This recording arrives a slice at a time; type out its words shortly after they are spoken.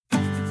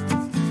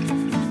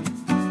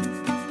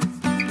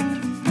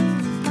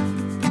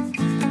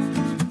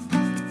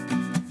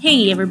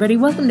Hey everybody,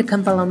 welcome to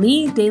Come Follow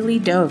Me Daily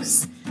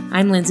Dose.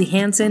 I'm Lindsay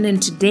Hansen and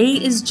today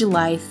is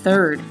July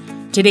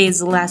 3rd. Today is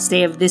the last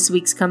day of this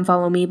week's Come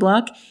Follow Me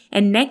block,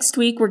 and next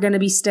week we're going to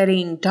be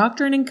studying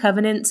Doctrine and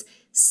Covenants,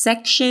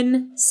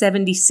 section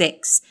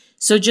 76.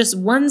 So just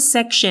one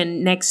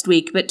section next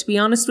week, but to be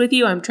honest with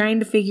you, I'm trying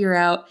to figure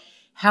out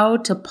how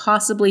to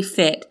possibly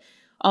fit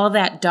all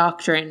that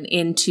doctrine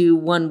into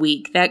 1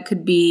 week. That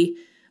could be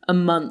a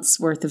month's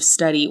worth of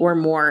study or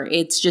more.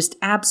 It's just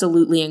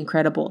absolutely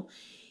incredible.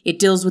 It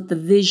deals with the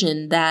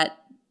vision that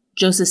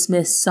Joseph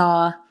Smith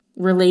saw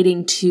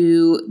relating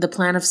to the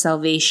plan of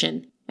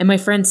salvation. And my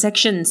friend,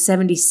 section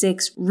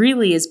 76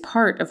 really is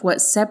part of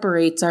what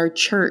separates our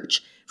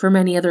church from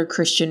any other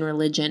Christian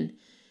religion.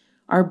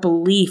 Our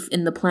belief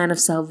in the plan of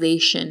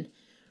salvation,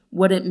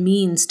 what it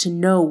means to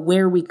know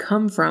where we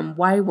come from,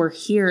 why we're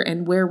here,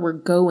 and where we're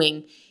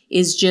going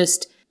is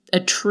just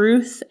a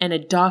truth and a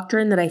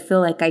doctrine that I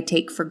feel like I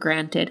take for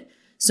granted.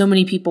 So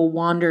many people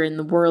wander in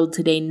the world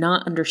today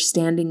not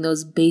understanding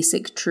those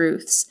basic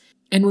truths.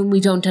 And when we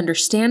don't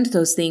understand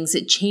those things,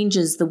 it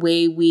changes the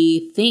way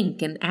we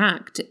think and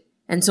act.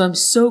 And so I'm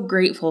so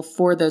grateful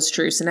for those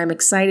truths, and I'm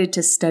excited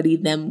to study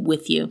them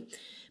with you.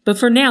 But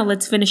for now,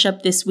 let's finish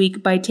up this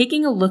week by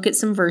taking a look at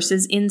some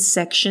verses in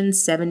section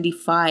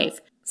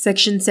 75.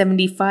 Section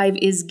 75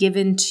 is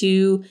given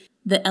to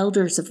the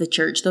elders of the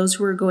church, those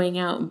who are going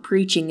out and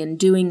preaching and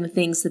doing the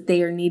things that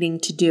they are needing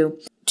to do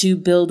to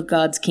build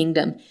God's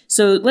kingdom.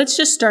 So let's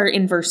just start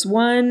in verse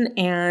 1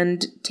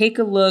 and take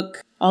a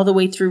look all the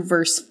way through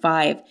verse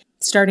 5.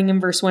 Starting in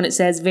verse 1, it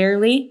says,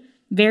 Verily,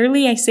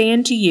 verily I say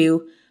unto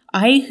you,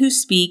 I who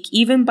speak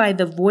even by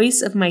the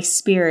voice of my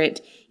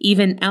spirit,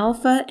 even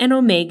Alpha and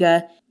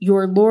Omega,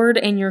 your Lord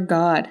and your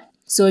God.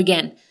 So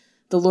again,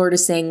 the Lord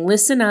is saying,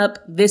 listen up,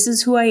 this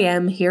is who I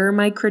am, here are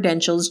my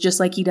credentials, just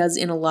like he does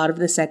in a lot of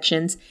the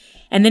sections.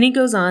 And then he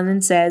goes on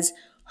and says,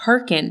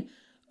 Hearken,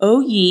 O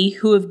ye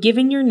who have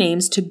given your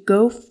names to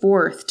go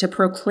forth to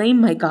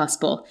proclaim my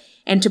gospel,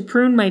 and to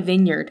prune my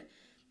vineyard.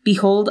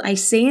 Behold, I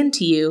say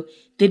unto you,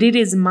 that it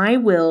is my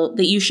will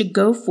that you should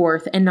go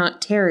forth and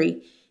not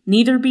tarry,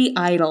 neither be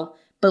idle,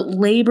 but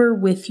labor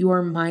with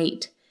your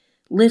might,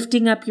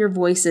 lifting up your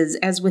voices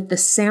as with the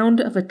sound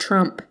of a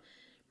trump,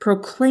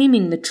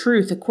 proclaiming the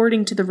truth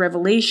according to the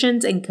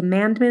revelations and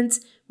commandments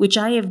which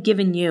I have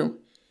given you.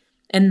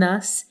 And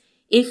thus,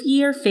 if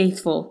ye are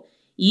faithful,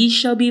 ye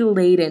shall be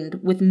laden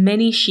with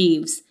many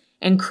sheaves,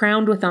 and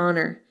crowned with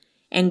honor,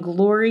 and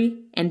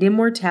glory, and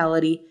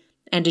immortality,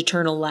 and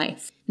eternal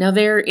life. Now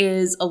there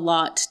is a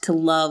lot to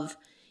love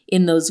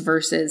in those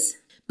verses.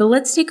 But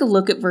let's take a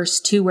look at verse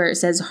 2 where it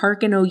says,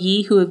 Hearken, O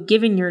ye who have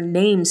given your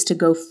names to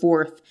go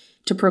forth,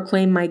 to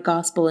proclaim my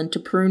gospel, and to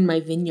prune my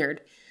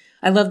vineyard.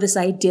 I love this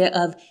idea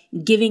of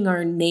giving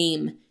our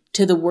name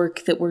to the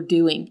work that we're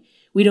doing.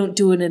 We don't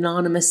do it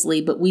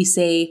anonymously, but we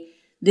say,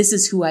 this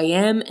is who I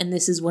am and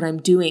this is what I'm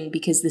doing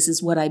because this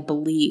is what I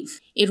believe.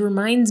 It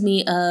reminds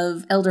me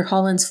of Elder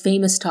Holland's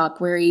famous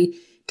talk where he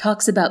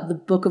talks about the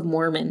Book of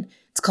Mormon.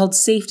 It's called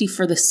Safety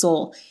for the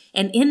Soul.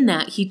 And in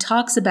that, he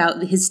talks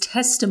about his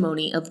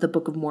testimony of the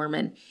Book of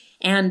Mormon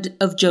and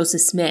of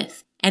Joseph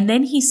Smith. And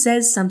then he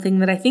says something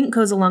that I think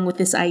goes along with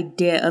this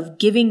idea of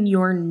giving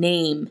your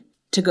name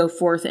to go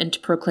forth and to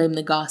proclaim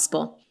the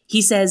gospel.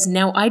 He says,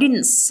 Now I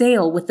didn't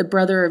sail with the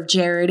brother of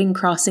Jared in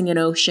crossing an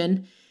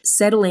ocean,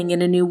 settling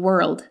in a new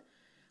world.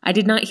 I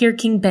did not hear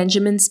King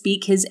Benjamin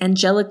speak his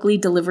angelically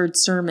delivered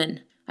sermon.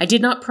 I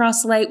did not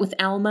proselyte with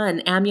Alma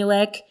and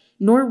Amulek,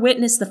 nor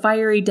witness the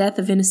fiery death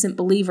of innocent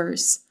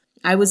believers.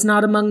 I was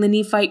not among the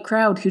Nephite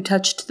crowd who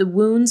touched the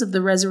wounds of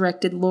the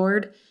resurrected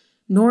Lord,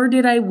 nor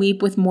did I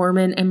weep with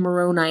Mormon and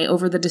Moroni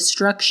over the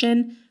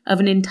destruction of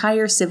an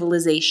entire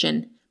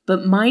civilization.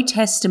 But my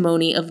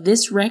testimony of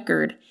this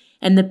record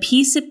and the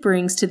peace it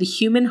brings to the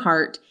human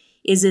heart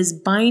is as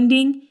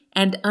binding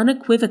and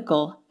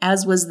unequivocal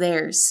as was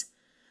theirs.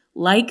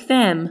 Like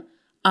them,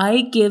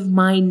 I give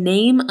my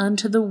name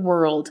unto the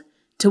world,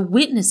 to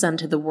witness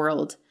unto the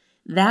world,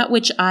 that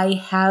which I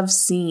have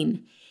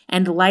seen.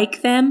 And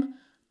like them,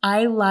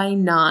 I lie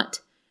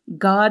not,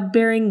 God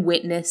bearing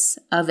witness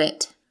of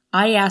it.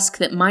 I ask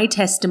that my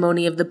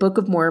testimony of the Book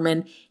of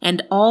Mormon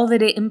and all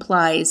that it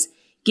implies,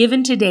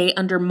 given today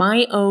under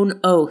my own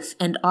oath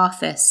and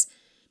office,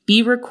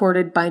 be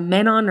recorded by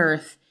men on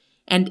earth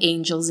and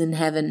angels in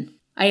heaven.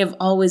 I have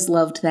always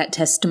loved that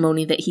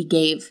testimony that he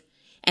gave,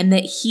 and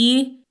that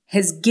he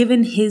has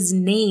given his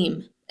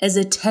name as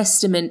a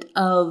testament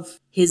of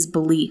his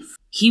belief.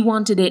 He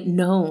wanted it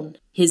known,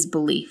 his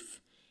belief,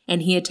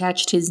 and he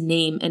attached his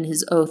name and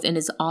his oath and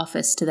his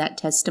office to that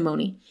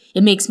testimony.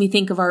 It makes me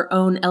think of our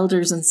own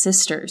elders and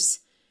sisters.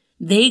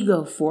 They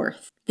go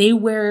forth. They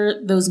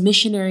wear those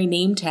missionary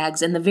name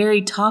tags, and the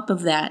very top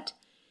of that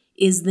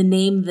is the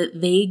name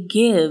that they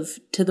give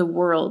to the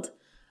world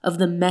of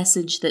the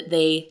message that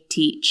they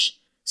teach,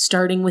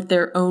 starting with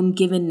their own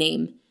given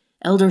name,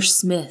 Elder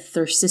Smith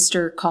or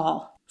Sister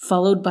Call,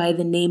 followed by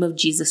the name of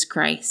Jesus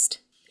Christ.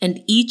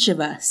 And each of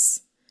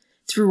us,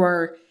 through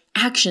our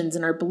actions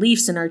and our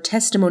beliefs and our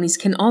testimonies,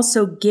 can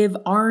also give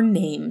our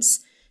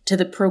names to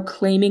the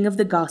proclaiming of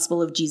the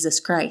gospel of Jesus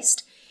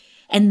Christ.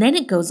 And then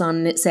it goes on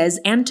and it says,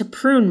 and to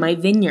prune my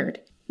vineyard.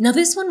 Now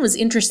this one was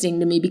interesting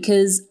to me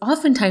because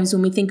oftentimes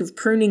when we think of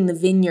pruning the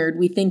vineyard,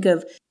 we think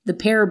of the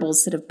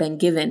parables that have been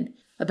given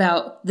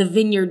about the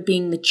vineyard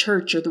being the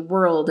church or the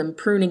world and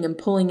pruning and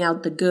pulling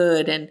out the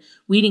good and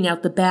weeding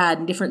out the bad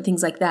and different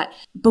things like that.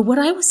 But what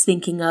I was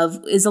thinking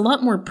of is a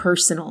lot more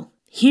personal.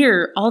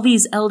 Here, all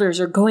these elders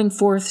are going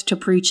forth to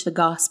preach the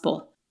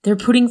gospel. They're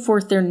putting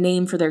forth their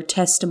name for their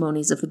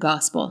testimonies of the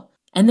gospel,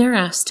 and they're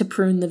asked to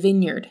prune the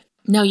vineyard.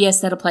 Now, yes,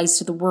 that applies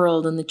to the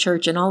world and the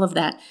church and all of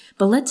that,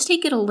 but let's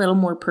take it a little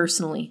more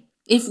personally.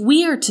 If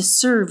we are to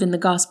serve in the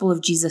gospel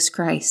of Jesus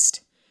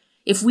Christ,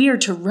 if we are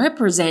to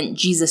represent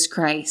Jesus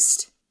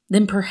Christ,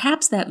 then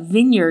perhaps that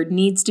vineyard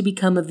needs to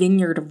become a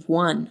vineyard of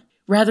one,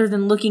 rather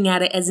than looking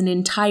at it as an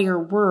entire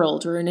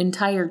world or an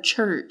entire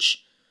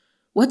church.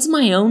 What's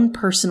my own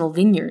personal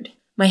vineyard?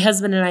 My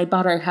husband and I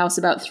bought our house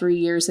about 3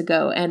 years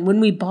ago, and when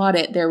we bought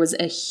it, there was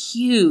a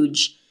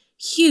huge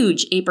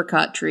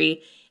apricot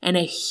tree and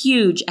a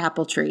huge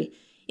apple tree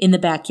in the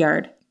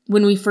backyard.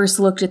 When we first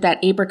looked at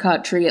that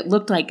apricot tree, it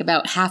looked like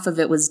about half of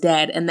it was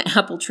dead, and the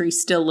apple tree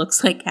still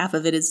looks like half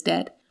of it is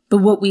dead. But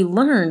what we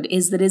learned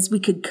is that as we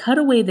could cut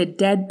away the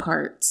dead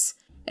parts,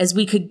 as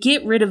we could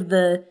get rid of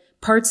the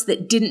parts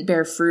that didn't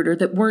bear fruit or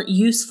that weren't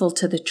useful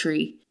to the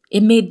tree,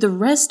 it made the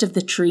rest of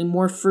the tree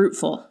more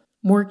fruitful,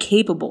 more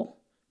capable,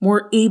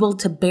 more able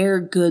to bear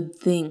good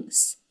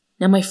things.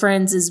 Now, my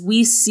friends, as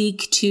we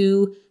seek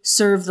to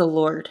serve the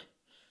Lord,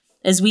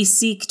 as we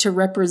seek to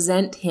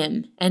represent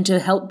Him and to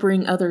help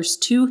bring others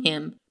to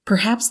Him,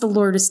 perhaps the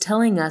Lord is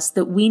telling us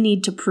that we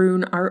need to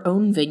prune our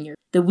own vineyard,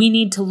 that we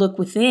need to look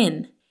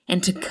within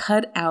and to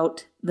cut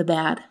out the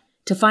bad,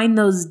 to find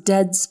those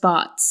dead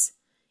spots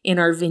in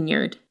our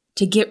vineyard,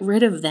 to get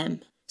rid of them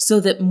so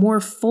that more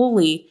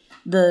fully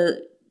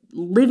the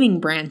living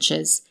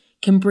branches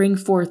can bring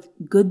forth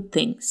good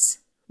things.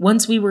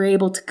 Once we were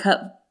able to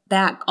cut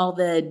back all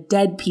the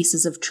dead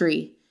pieces of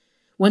tree,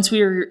 once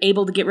we were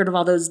able to get rid of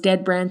all those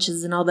dead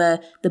branches and all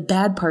the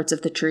bad parts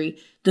of the tree,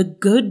 the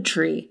good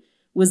tree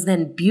was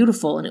then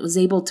beautiful and it was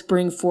able to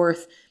bring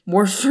forth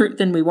more fruit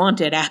than we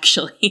wanted,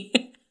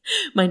 actually.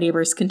 My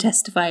neighbors can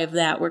testify of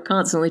that. We're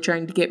constantly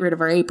trying to get rid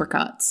of our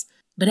apricots.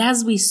 But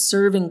as we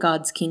serve in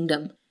God's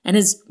kingdom, and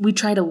as we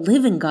try to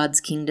live in God's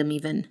kingdom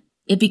even,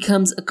 it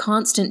becomes a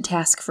constant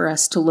task for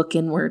us to look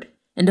inward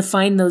and to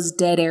find those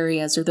dead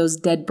areas or those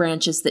dead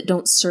branches that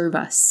don't serve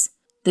us,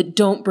 that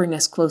don't bring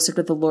us closer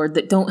to the Lord,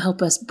 that don't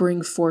help us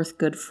bring forth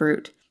good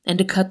fruit, and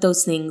to cut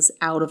those things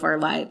out of our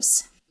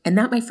lives. And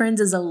that, my friends,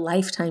 is a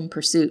lifetime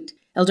pursuit.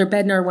 Elder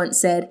Bednar once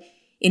said,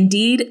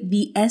 "Indeed,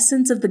 the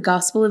essence of the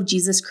gospel of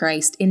Jesus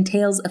Christ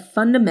entails a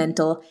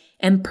fundamental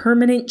and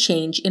permanent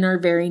change in our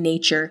very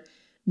nature,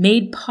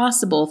 made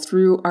possible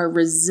through our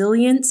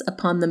resilience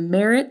upon the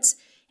merits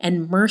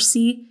and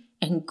mercy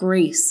and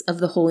grace of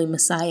the Holy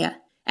Messiah.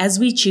 As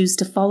we choose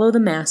to follow the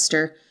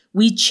Master,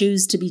 we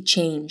choose to be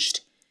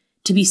changed,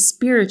 to be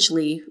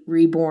spiritually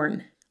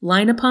reborn.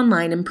 Line upon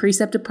line and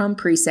precept upon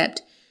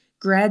precept,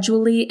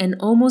 gradually and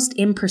almost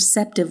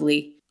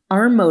imperceptibly,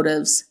 our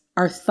motives,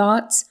 our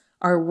thoughts,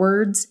 our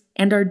words,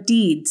 and our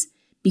deeds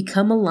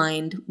become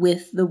aligned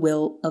with the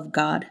will of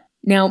God."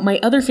 Now, my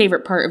other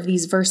favorite part of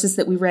these verses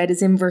that we read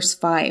is in verse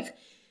 5.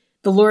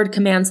 The Lord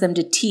commands them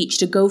to teach,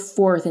 to go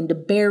forth, and to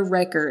bear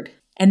record.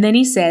 And then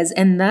He says,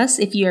 "And thus,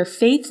 if ye are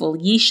faithful,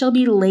 ye shall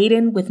be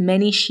laden with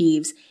many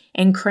sheaves,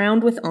 and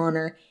crowned with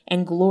honor,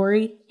 and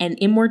glory, and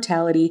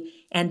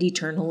immortality, and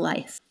eternal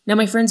life." Now,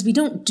 my friends, we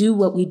don't do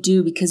what we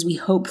do because we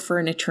hope for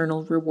an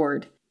eternal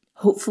reward.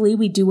 Hopefully,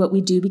 we do what we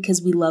do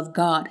because we love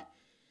God.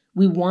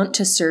 We want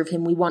to serve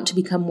Him. We want to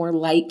become more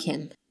like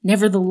Him.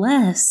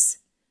 Nevertheless,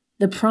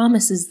 the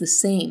promise is the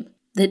same,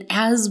 that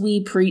as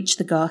we preach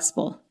the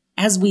gospel,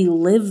 as we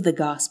live the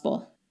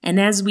gospel, and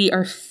as we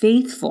are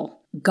faithful,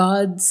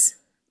 God's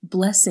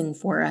blessing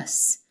for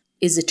us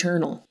is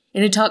eternal.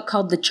 In a talk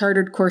called The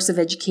Chartered Course of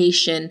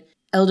Education,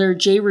 Elder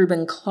J.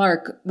 Reuben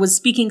Clark was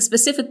speaking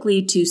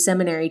specifically to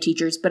seminary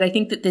teachers, but I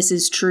think that this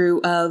is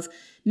true of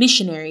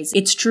missionaries.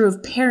 It's true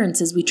of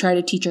parents as we try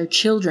to teach our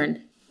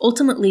children.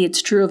 Ultimately,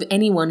 it's true of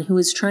anyone who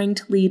is trying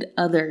to lead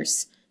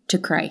others to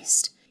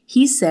Christ.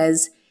 He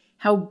says,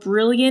 "How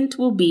brilliant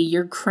will be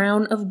your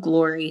crown of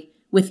glory,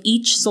 with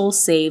each soul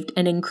saved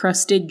and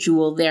encrusted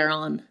jewel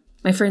thereon."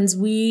 My friends,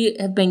 we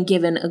have been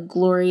given a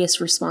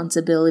glorious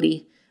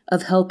responsibility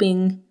of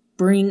helping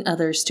bring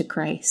others to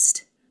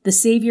Christ. The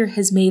Savior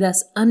has made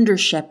us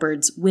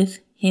under-shepherds with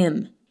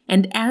Him.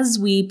 And as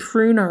we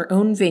prune our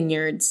own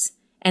vineyards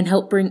and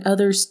help bring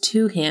others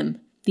to Him,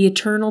 the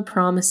eternal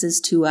promises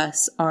to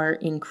us are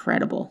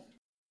incredible.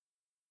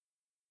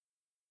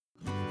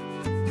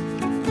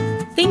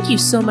 Thank you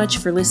so much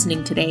for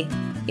listening today.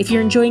 If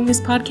you're enjoying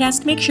this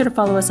podcast, make sure to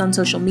follow us on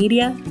social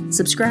media,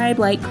 subscribe,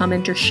 like,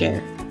 comment, or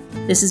share.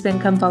 This has been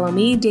Come Follow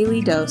Me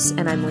Daily Dose,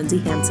 and I'm Lindsay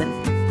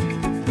Hansen.